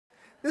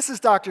This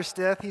is Dr.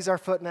 Stith. He's our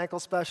foot and ankle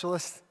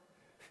specialist.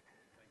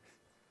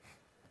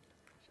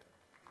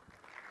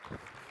 All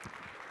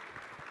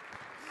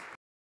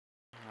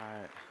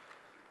right.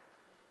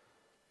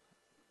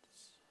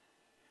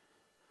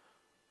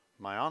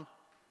 Am I on?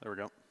 There we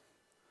go.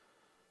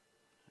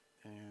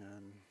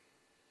 And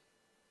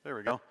there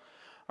we go. All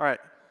right.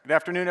 Good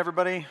afternoon,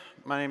 everybody.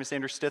 My name is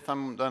Andrew Stith.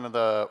 I'm one of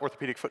the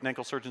orthopedic foot and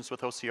ankle surgeons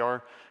with OCR.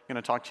 I'm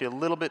going to talk to you a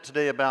little bit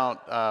today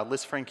about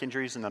Lisfranc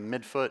injuries in the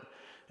midfoot.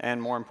 And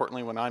more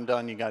importantly, when I'm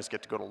done, you guys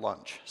get to go to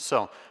lunch.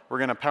 So we're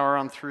going to power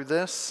on through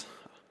this.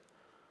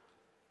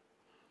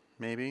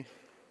 Maybe.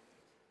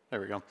 There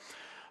we go.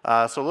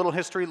 So a little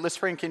history.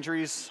 Lisfranc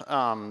injuries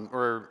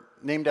were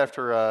named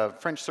after a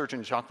French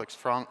surgeon, Jacques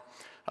Lisfranc.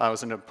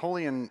 Was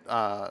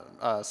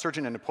a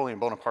surgeon in Napoleon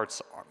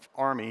Bonaparte's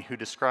army who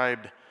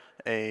described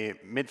a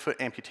midfoot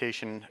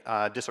amputation,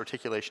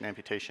 disarticulation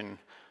amputation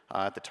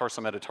at the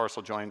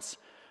tarsal-metatarsal joints,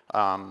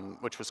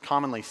 which was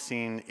commonly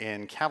seen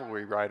in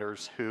cavalry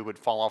riders who would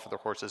fall off of their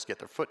horses, get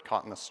their foot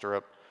caught in the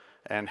stirrup,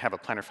 and have a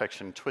plantar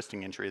flexion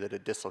twisting injury that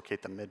would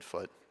dislocate the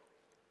midfoot.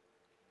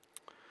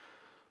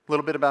 A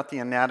little bit about the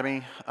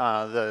anatomy.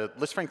 The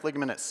Lisfranc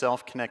ligament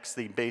itself connects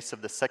the base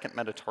of the second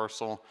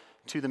metatarsal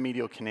to the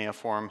medial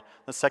cuneiform.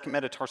 The second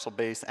metatarsal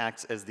base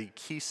acts as the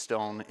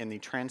keystone in the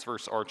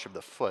transverse arch of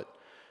the foot,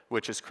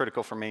 which is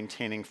critical for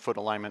maintaining foot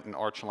alignment and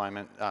arch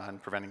alignment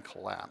and preventing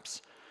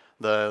collapse.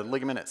 The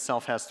ligament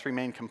itself has three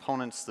main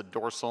components: the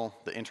dorsal,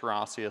 the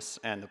interosseous,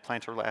 and the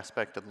plantar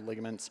aspect of the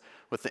ligaments,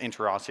 with the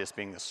interosseous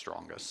being the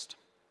strongest.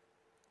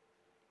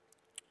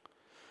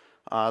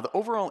 The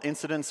overall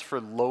incidence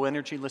for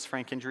low-energy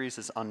Lisfranc injuries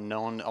is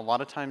unknown. A lot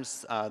of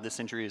times,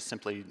 this injury is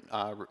simply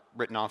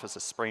written off as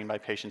a sprain by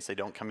patients. They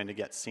don't come in to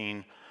get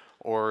seen,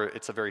 or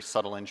it's a very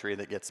subtle injury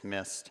that gets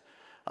missed.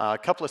 A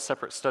couple of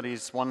separate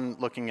studies, one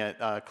looking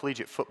at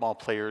collegiate football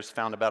players,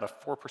 found about a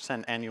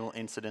 4% annual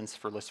incidence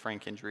for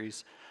Lisfranc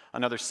injuries.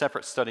 Another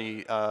separate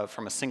study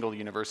from a single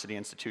university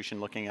institution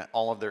looking at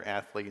all of their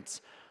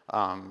athletes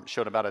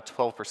showed about a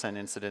 12%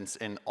 incidence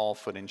in all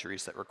foot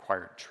injuries that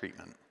required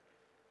treatment.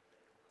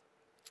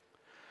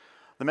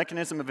 The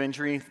mechanism of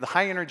injury, the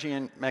high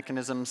energy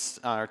mechanisms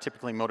are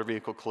typically motor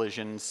vehicle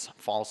collisions,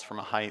 falls from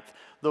a height.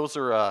 Those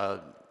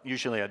are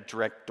usually a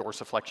direct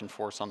dorsiflexion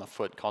force on the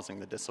foot causing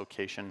the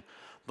dislocation.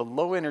 The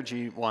low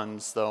energy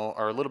ones, though,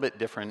 are a little bit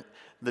different.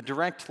 The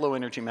direct low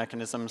energy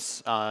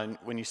mechanisms,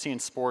 when you see in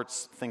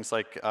sports, things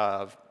like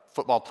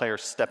football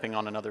players stepping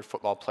on another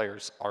football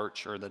player's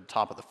arch or the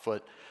top of the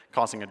foot,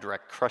 causing a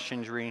direct crush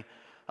injury.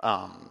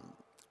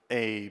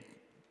 A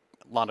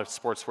lot of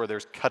sports where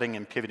there's cutting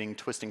and pivoting,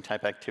 twisting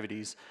type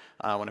activities.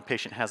 When a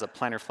patient has a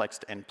plantar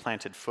flexed and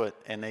planted foot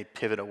and they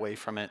pivot away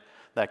from it,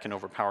 that can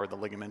overpower the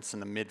ligaments in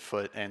the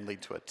midfoot and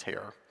lead to a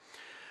tear.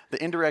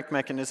 The indirect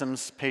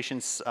mechanisms,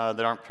 patients that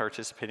aren't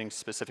participating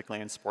specifically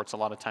in sports a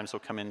lot of times will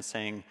come in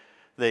saying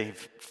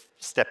they've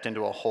stepped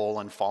into a hole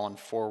and fallen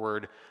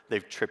forward,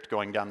 they've tripped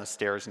going down the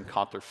stairs and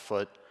caught their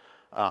foot,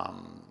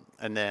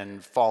 and then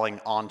falling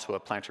onto a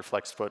plantar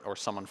flexed foot or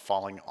someone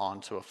falling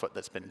onto a foot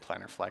that's been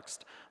plantar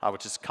flexed,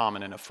 which is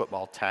common in a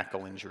football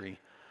tackle injury.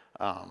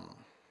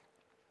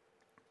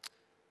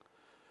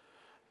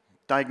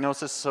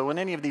 Diagnosis, so when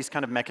any of these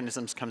kind of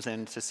mechanisms comes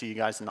in to see you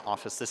guys in the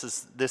office, this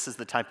is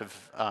the type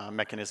of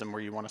mechanism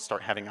where you want to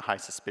start having a high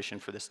suspicion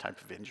for this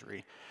type of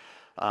injury.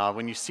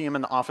 When you see them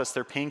in the office,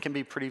 their pain can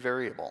be pretty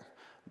variable.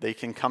 They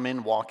can come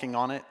in walking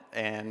on it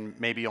and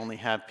maybe only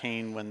have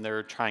pain when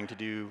they're trying to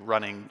do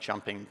running,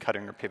 jumping,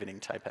 cutting, or pivoting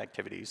type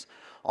activities,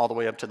 all the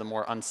way up to the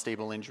more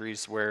unstable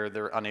injuries where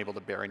they're unable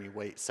to bear any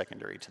weight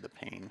secondary to the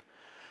pain.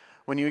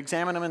 When you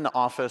examine them in the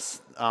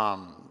office, a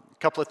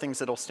couple of things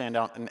that'll stand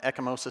out. An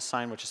ecchymosis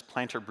sign, which is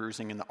plantar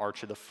bruising in the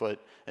arch of the foot,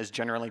 is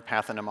generally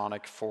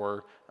pathognomonic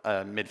for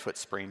a midfoot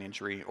sprain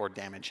injury or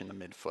damage in the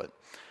midfoot.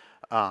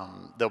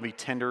 They'll be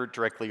tender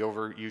directly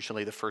over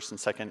usually the first and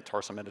second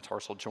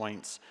tarsal-metatarsal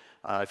joints.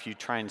 If you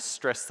try and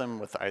stress them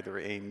with either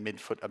a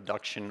midfoot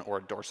abduction or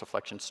a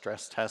dorsiflexion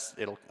stress test,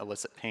 it'll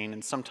elicit pain,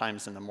 and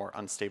sometimes in the more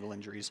unstable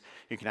injuries,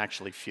 you can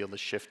actually feel the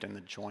shift in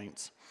the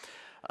joints.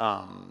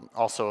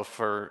 Also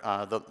for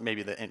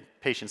maybe the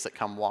patients that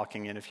come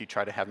walking in, if you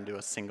try to have them do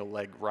a single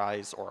leg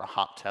rise or a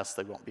hop test,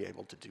 they won't be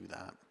able to do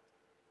that.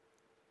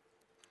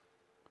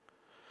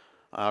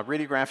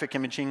 Radiographic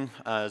imaging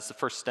is the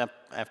first step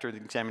after the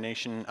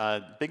examination.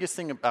 Biggest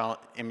thing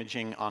about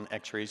imaging on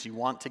x-rays, you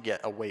want to get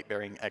a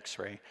weight-bearing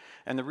x-ray.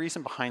 And the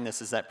reason behind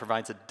this is that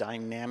provides a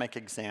dynamic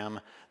exam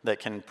that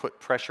can put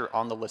pressure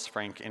on the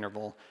Lisfranc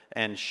interval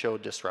and show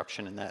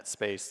disruption in that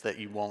space that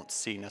you won't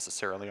see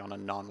necessarily on a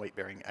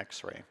non-weight-bearing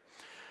x-ray.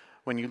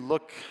 When you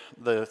look,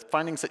 the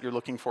findings that you're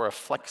looking for, a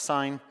flex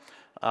sign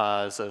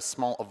is a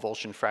small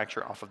avulsion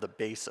fracture off of the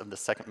base of the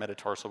second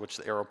metatarsal, which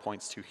the arrow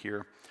points to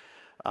here.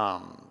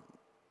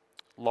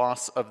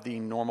 Loss of the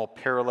normal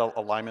parallel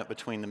alignment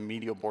between the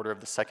medial border of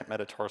the second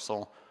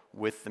metatarsal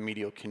with the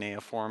medial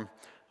cuneiform,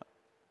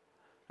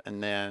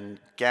 and then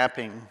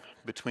gapping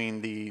between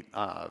the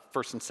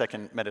first and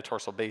second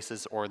metatarsal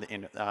bases or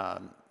the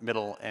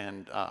middle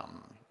and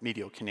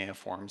medial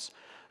cuneiforms.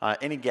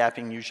 Any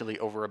gapping, usually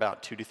over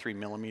about 2 to 3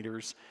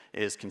 millimeters,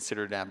 is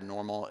considered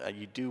abnormal.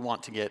 You do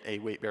want to get a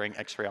weight-bearing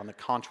x-ray on the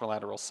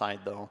contralateral side,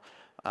 though,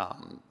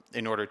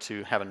 in order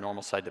to have a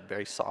normal side to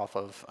base off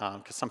of,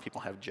 because some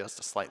people have just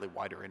a slightly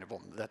wider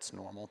interval. That's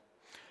normal.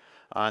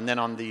 And then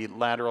on the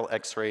lateral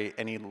x-ray,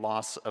 any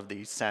loss of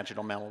the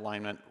sagittal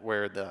malalignment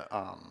where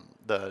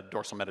the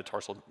dorsal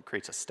metatarsal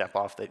creates a step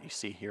off that you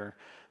see here,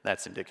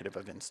 that's indicative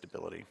of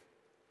instability.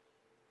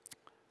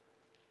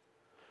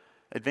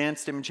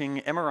 Advanced imaging,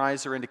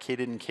 MRIs are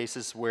indicated in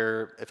cases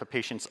where if a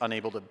patient's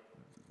unable to,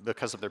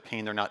 because of their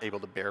pain, they're not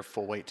able to bear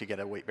full weight to get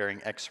a weight-bearing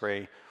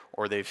x-ray,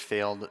 or they've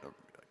failed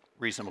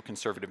reasonable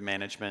conservative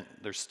management,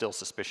 they're still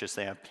suspicious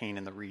they have pain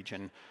in the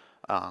region.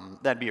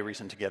 That'd be a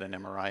reason to get an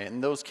MRI.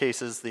 In those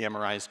cases, the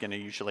MRI is going to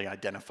usually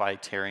identify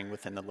tearing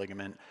within the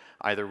ligament,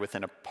 either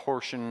within a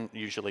portion,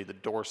 usually the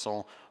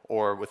dorsal,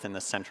 or within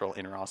the central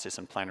interosseous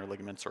and plantar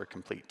ligaments, or a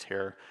complete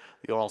tear.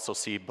 You'll also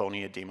see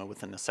bony edema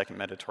within the second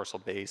metatarsal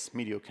base,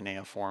 medial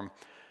cuneiform.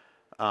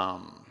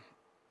 CT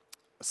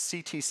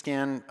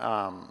scan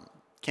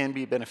can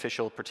be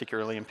beneficial,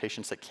 particularly in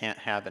patients that can't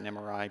have an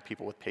MRI,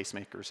 people with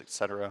pacemakers, et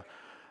cetera.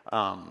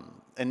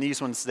 And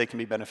these ones, they can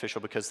be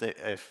beneficial because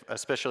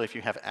especially if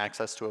you have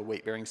access to a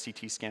weight-bearing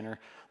CT scanner,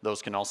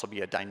 those can also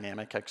be a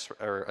dynamic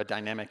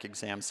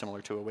exam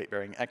similar to a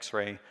weight-bearing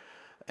X-ray.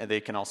 And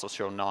they can also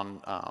show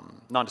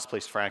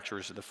non-displaced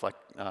fractures or the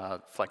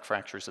fleck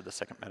fractures of the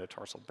second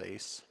metatarsal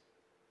base.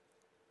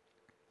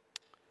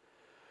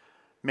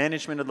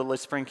 Management of the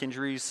Lisfranc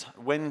injuries.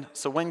 When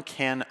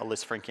can a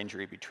Lisfranc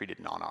injury be treated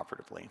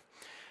non-operatively?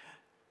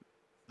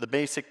 The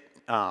basic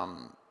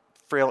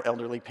frail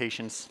elderly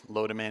patients,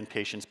 low demand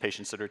patients,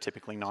 patients that are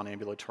typically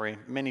non-ambulatory,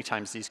 many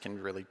times these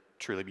can really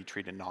truly be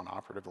treated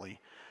non-operatively.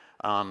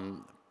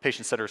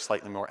 Patients that are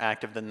slightly more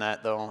active than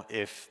that though,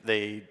 if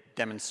they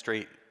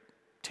demonstrate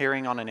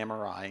tearing on an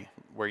MRI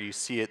where you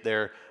see it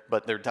there,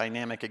 but their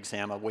dynamic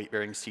exam, a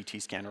weight-bearing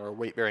CT scan or a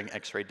weight-bearing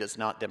X-ray does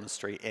not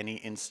demonstrate any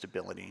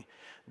instability,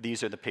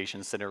 these are the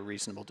patients that are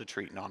reasonable to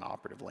treat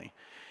non-operatively.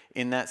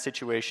 In that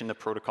situation, the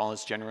protocol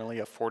is generally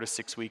a 4 to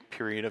 6 week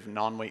period of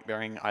non-weight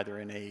bearing, either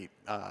in a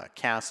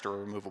cast or a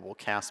removable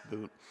cast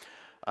boot.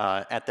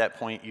 At that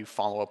point, you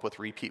follow up with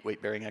repeat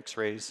weight bearing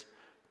x-rays,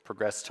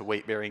 progress to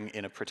weight bearing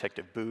in a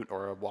protective boot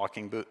or a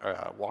walking boot, or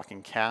a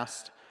walking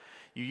cast.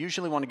 You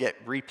usually want to get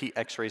repeat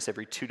x-rays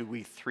every 2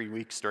 to 3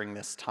 weeks during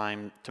this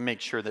time to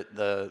make sure that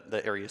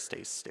the area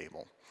stays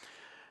stable.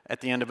 At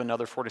the end of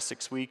another 4 to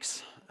 6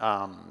 weeks,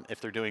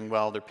 if they're doing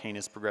well, their pain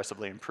is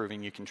progressively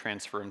improving, you can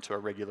transfer them to a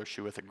regular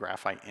shoe with a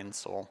graphite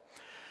insole.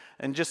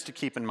 And just to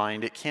keep in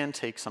mind, it can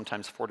take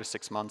sometimes 4 to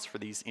 6 months for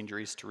these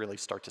injuries to really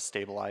start to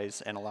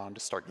stabilize and allow them to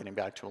start getting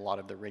back to a lot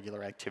of their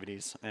regular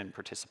activities and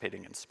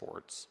participating in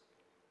sports.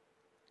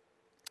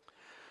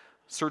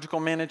 Surgical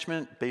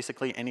management,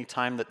 basically any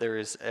time that there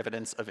is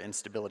evidence of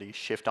instability,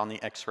 shift on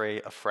the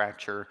x-ray, a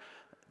fracture,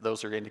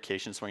 those are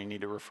indications when you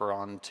need to refer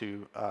on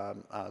to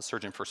a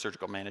surgeon for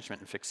surgical management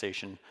and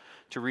fixation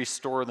to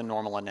restore the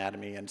normal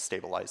anatomy and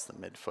stabilize the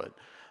midfoot.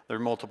 There are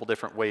multiple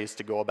different ways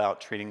to go about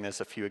treating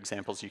this. A few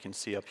examples you can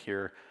see up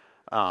here.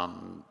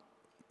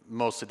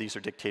 Most of these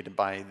are dictated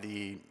by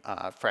the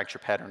fracture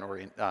pattern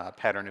or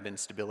pattern of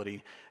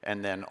instability,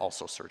 and then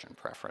also surgeon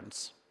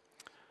preference.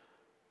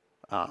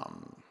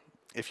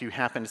 If you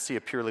happen to see a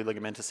purely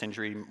ligamentous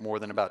injury, more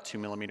than about 2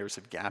 millimeters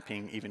of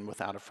gapping, even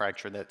without a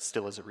fracture, that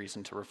still is a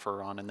reason to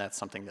refer on, and that's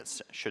something that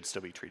should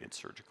still be treated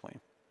surgically.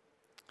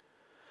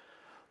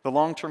 The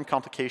long-term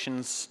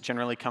complications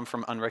generally come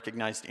from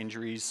unrecognized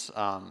injuries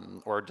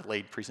or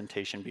delayed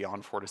presentation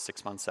beyond 4 to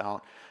 6 months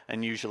out,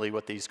 and usually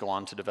what these go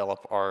on to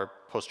develop are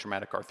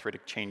post-traumatic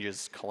arthritic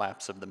changes,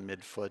 collapse of the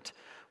midfoot,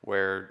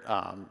 where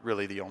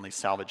really the only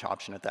salvage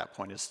option at that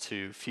point is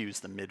to fuse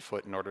the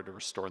midfoot in order to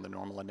restore the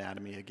normal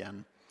anatomy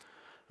again.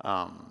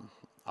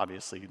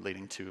 Obviously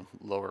leading to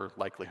lower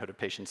likelihood of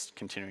patients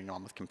continuing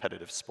on with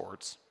competitive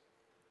sports.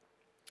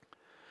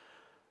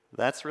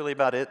 That's really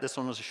about it. This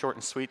one was short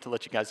and sweet to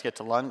let you guys get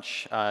to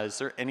lunch. Is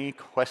there any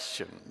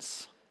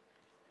questions?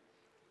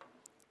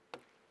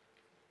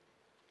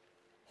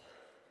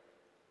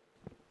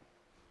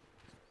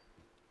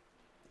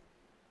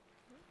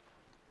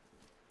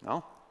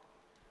 No?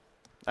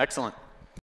 Excellent.